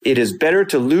It is better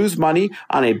to lose money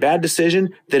on a bad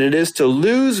decision than it is to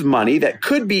lose money that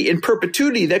could be in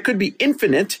perpetuity, that could be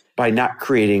infinite, by not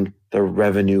creating the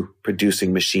revenue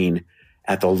producing machine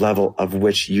at the level of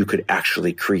which you could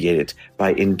actually create it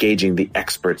by engaging the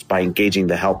experts, by engaging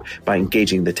the help, by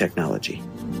engaging the technology.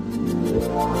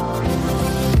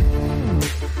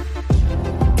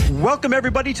 Welcome,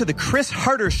 everybody, to the Chris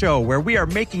Harder Show, where we are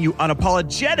making you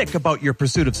unapologetic about your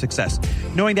pursuit of success,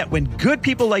 knowing that when good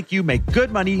people like you make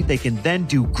good money, they can then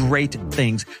do great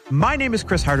things. My name is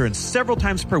Chris Harder, and several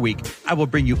times per week, I will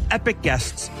bring you epic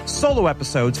guests, solo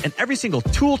episodes, and every single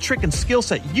tool, trick, and skill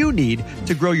set you need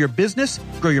to grow your business,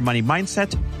 grow your money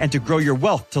mindset, and to grow your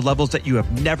wealth to levels that you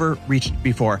have never reached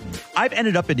before. I've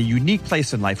ended up in a unique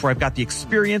place in life where I've got the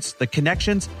experience, the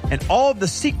connections, and all of the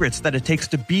secrets that it takes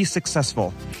to be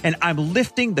successful. And I'm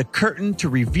lifting the curtain to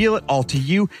reveal it all to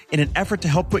you in an effort to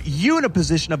help put you in a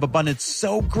position of abundance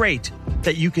so great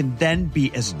that you can then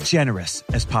be as generous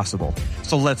as possible.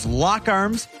 So let's lock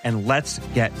arms and let's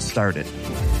get started.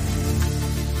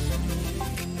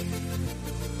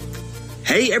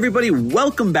 Hey, everybody.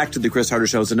 Welcome back to the Chris Harder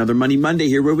Show. It's another Money Monday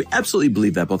here where we absolutely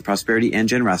believe that both prosperity and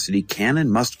generosity can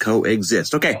and must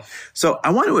coexist. Okay, so I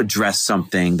want to address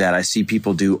something that I see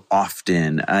people do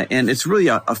often, and it's really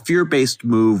a fear-based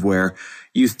move where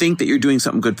you think that you're doing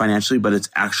something good financially, but it's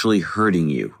actually hurting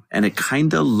you. And it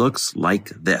kind of looks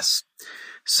like this.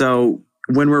 So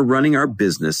when we're running our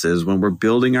businesses, when we're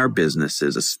building our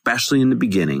businesses, especially in the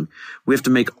beginning, we have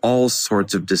to make all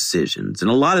sorts of decisions. And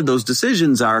a lot of those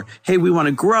decisions are, hey, we want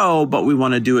to grow, but we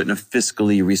want to do it in a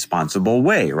fiscally responsible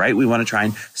way, right? We want to try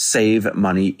and save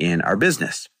money in our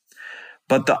business.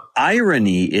 But the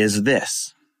irony is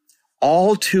this: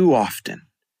 all too often,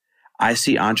 I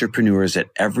see entrepreneurs at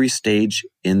every stage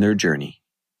in their journey.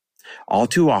 All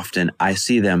too often, I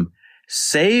see them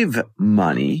save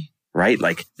money, right?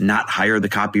 Like not hire the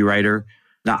copywriter,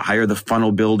 not hire the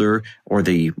funnel builder or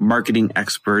the marketing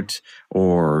expert,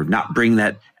 or not bring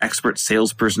that expert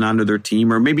salesperson onto their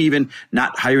team, or maybe even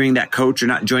not hiring that coach or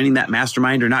not joining that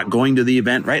mastermind or not going to the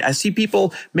event, right? I see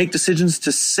people make decisions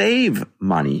to save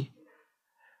money.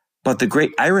 But the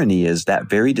great irony is that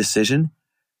very decision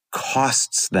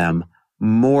costs them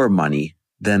more money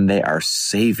than they are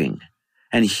saving.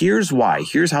 And here's why.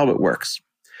 Here's how it works.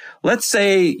 Let's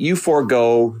say you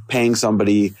forego paying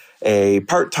somebody a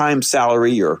part-time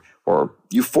salary, or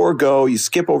you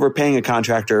skip over paying a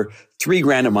contractor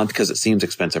 $3,000 a month because it seems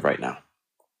expensive right now.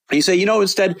 And you say,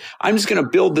 instead, I'm just going to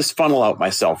build this funnel out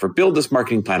myself or build this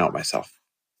marketing plan out myself.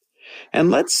 And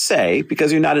let's say,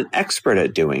 because you're not an expert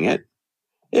at doing it,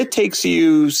 it takes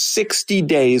you 60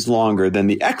 days longer than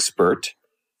the expert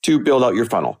to build out your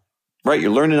funnel, right?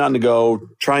 You're learning on the go,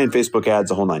 trying Facebook ads,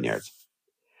 the whole 9 yards.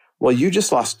 Well, you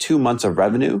just lost 2 months of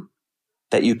revenue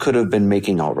that you could have been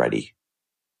making already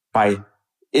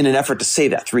in an effort to save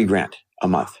that $3,000 a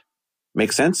month.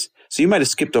 Make sense? So you might have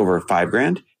skipped over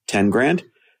 $5,000, $10,000,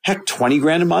 heck,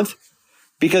 $20,000 a month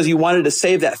because you wanted to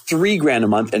save that $3,000 a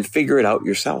month and figure it out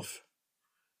yourself.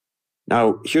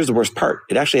 Now, here's the worst part.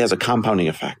 It actually has a compounding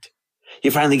effect.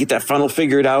 You finally get that funnel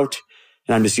figured out.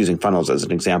 And I'm just using funnels as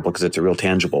an example because it's a real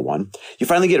tangible one. You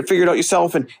finally get it figured out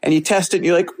yourself and you test it and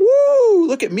you're like, woo,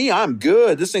 look at me. I'm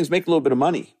good. This thing's making a little bit of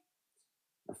money.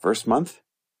 The first month,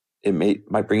 it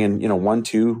might bring in, $1,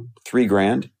 $2,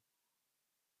 $3,000.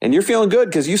 And you're feeling good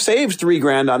because you saved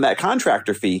 $3,000 on that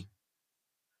contractor fee.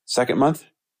 Second month,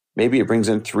 maybe it brings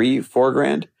in $3,000,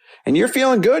 $4,000. And you're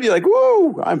feeling good. You're like,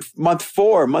 woo, I'm month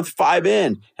 4, month 5 in,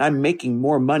 and I'm making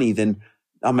more money than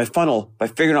on my funnel by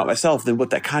figuring out myself than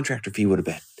what that contractor fee would have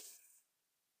been.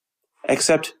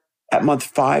 Except at month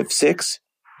 5, 6,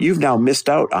 you've now missed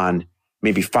out on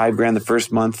maybe $5,000 the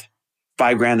first month,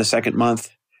 $5,000 the second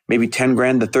month, maybe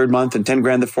 $10,000 the third month, and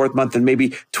 $10,000 the fourth month, and maybe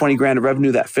 $20,000 of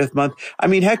revenue that fifth month. I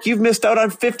mean, heck, you've missed out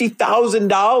on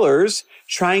 $50,000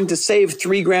 trying to save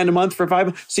 $3,000 a month for 5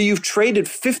 months. So you've traded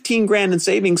 $15,000 in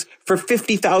savings for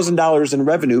 $50,000 in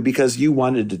revenue because you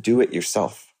wanted to do it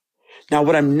yourself. Now,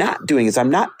 what I'm not doing is I'm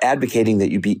not advocating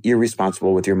that you be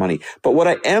irresponsible with your money. But what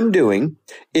I am doing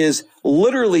is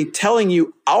literally telling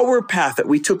you our path that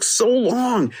we took so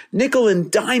long, nickel and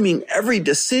diming every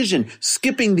decision,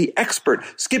 skipping the expert,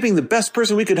 skipping the best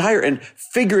person we could hire and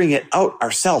figuring it out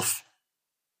ourselves.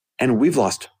 And we've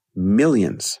lost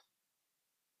millions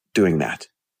doing that.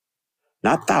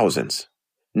 Not thousands,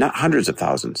 not hundreds of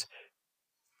thousands.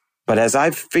 But as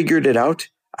I've figured it out,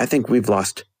 I think we've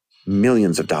lost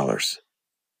millions of dollars.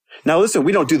 Now, listen,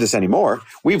 we don't do this anymore.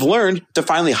 We've learned to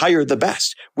finally hire the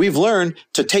best. We've learned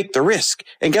to take the risk.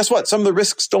 And guess what? Some of the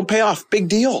risks don't pay off. Big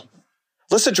deal.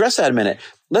 Let's address that a minute.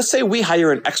 Let's say we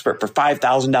hire an expert for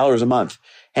 $5,000 a month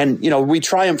And, we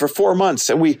try them for 4 months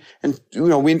and we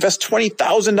invest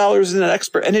 $20,000 in an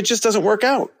expert and it just doesn't work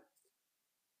out.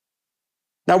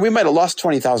 Now we might have lost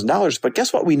 $20,000, but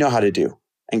guess what we know how to do?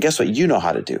 And guess what you know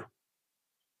how to do?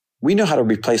 We know how to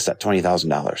replace that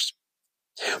 $20,000.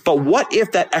 But what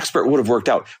if that expert would have worked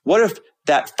out? What if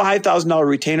that $5,000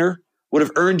 retainer would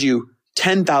have earned you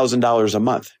 $10,000 a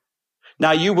month?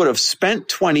 Now you would have spent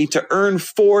 20 to earn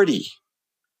 40.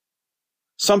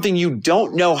 Something you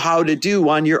don't know how to do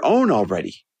on your own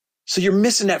already. So you're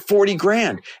missing that 40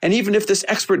 grand. And even if this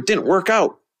expert didn't work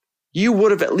out, you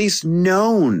would have at least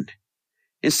known.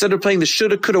 Instead of playing the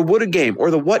shoulda, coulda, woulda game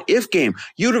or the what if game,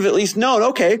 you'd have at least known,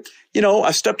 okay,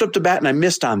 I stepped up to bat and I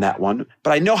missed on that one, but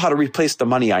I know how to replace the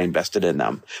money I invested in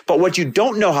them. But what you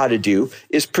don't know how to do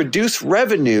is produce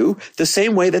revenue the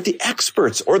same way that the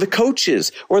experts or the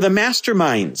coaches or the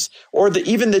masterminds or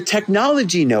even the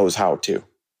technology knows how to.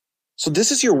 So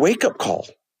this is your wake-up call.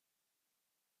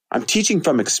 I'm teaching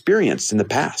from experience in the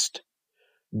past.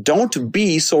 Don't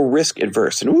be so risk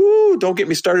adverse. And don't get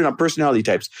me started on personality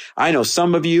types. I know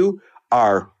some of you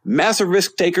are massive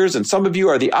risk takers and some of you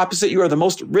are the opposite. You are the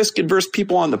most risk adverse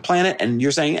people on the planet. And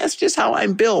you're saying, that's just how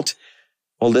I'm built.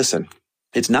 Well, listen,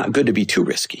 it's not good to be too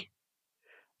risky.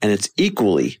 And it's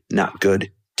equally not good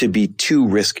to be too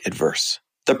risk adverse.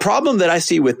 The problem that I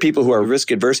see with people who are risk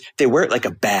adverse, they wear it like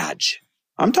a badge.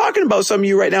 I'm talking about some of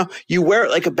you right now. You wear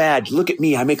it like a badge. Look at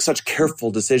me. I make such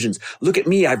careful decisions. Look at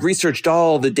me. I've researched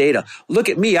all the data. Look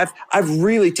at me. I've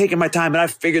really taken my time and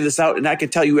I've figured this out and I can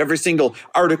tell you every single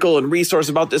article and resource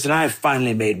about this and I've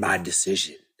finally made my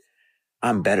decision.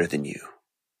 I'm better than you.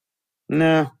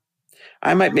 No,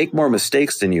 I might make more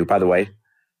mistakes than you, by the way.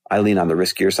 I lean on the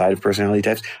riskier side of personality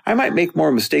types. I might make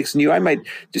more mistakes than you. I might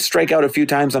just strike out a few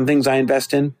times on things I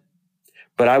invest in,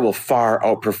 but I will far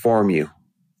outperform you.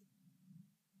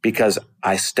 Because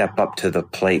I step up to the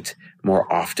plate more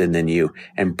often than you.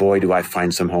 And boy, do I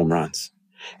find some home runs.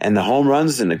 And the home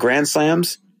runs and the grand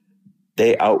slams,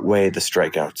 they outweigh the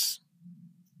strikeouts.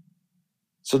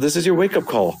 So this is your wake-up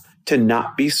call to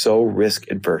not be so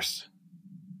risk adverse.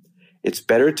 It's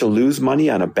better to lose money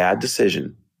on a bad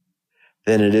decision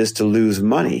than it is to lose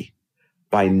money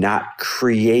by not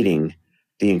creating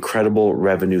the incredible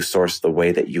revenue source the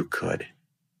way that you could.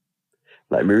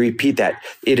 Let me repeat that.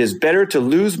 It is better to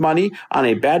lose money on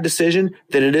a bad decision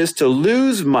than it is to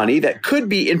lose money that could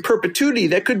be in perpetuity,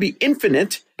 that could be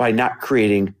infinite, by not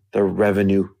creating the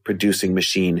revenue producing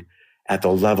machine at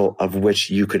the level of which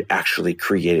you could actually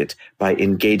create it by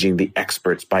engaging the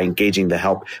experts, by engaging the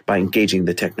help, by engaging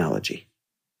the technology.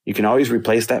 You can always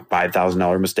replace that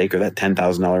 $5,000 mistake or that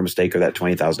 $10,000 mistake or that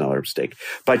 $20,000 mistake,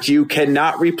 but you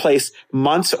cannot replace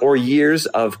months or years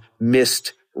of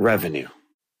missed revenue.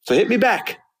 So hit me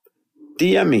back,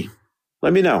 DM me,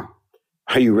 let me know.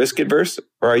 Are you risk adverse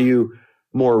or are you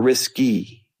more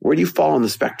risky? Where do you fall on the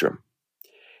spectrum?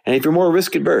 And if you're more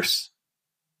risk adverse,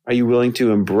 are you willing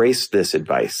to embrace this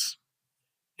advice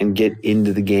and get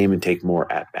into the game and take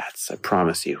more at-bats? I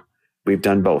promise you, we've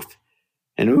done both.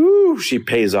 And she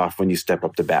pays off when you step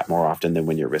up to bat more often than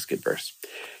when you're risk adverse.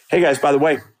 Hey guys, by the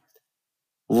way,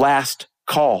 last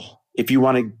call. If you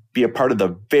want to be a part of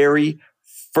the very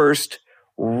first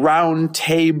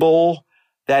roundtable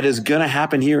that is going to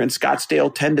happen here in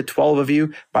Scottsdale, 10 to 12 of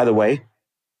you. By the way,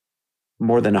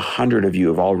 more than 100 of you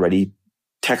have already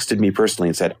texted me personally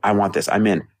and said, I want this. I'm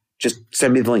in. Just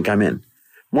send me the link. I'm in.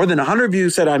 More than 100 of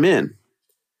you said I'm in,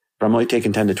 but I'm only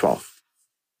taking 10 to 12.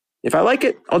 If I like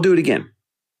it, I'll do it again.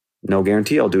 No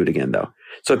guarantee I'll do it again though.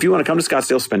 So if you want to come to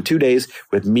Scottsdale, spend 2 days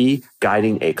with me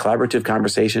guiding a collaborative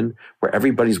conversation where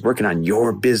everybody's working on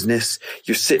your business.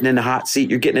 You're sitting in a hot seat.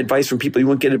 You're getting advice from people you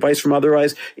wouldn't get advice from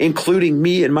otherwise, including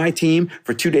me and my team.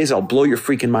 For 2 days, I'll blow your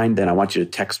freaking mind. Then I want you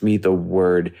to text me the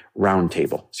word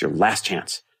roundtable. It's your last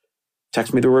chance.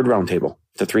 Text me the word roundtable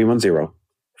to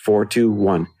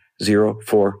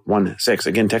 310-421-0416.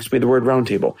 Again, text me the word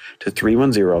roundtable to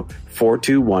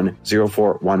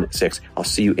 310-421-0416. I'll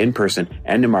see you in person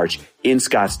end of March in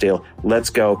Scottsdale. Let's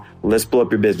go. Let's blow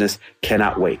up your business.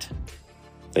 Cannot wait.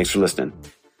 Thanks for listening.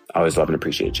 I always love and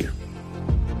appreciate you.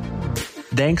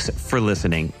 Thanks for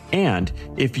listening. And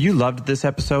if you loved this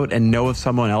episode and know of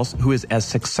someone else who is as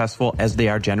successful as they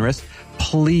are generous,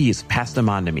 please pass them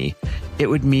on to me. It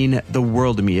would mean the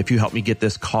world to me if you help me get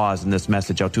this cause and this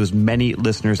message out to as many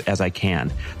listeners as I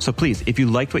can. So please, if you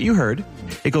liked what you heard,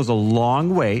 it goes a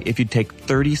long way if you take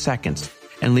 30 seconds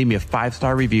and leave me a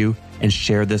 5-star review and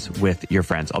share this with your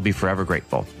friends. I'll be forever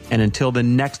grateful. And until the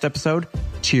next episode,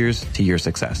 cheers to your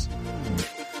success.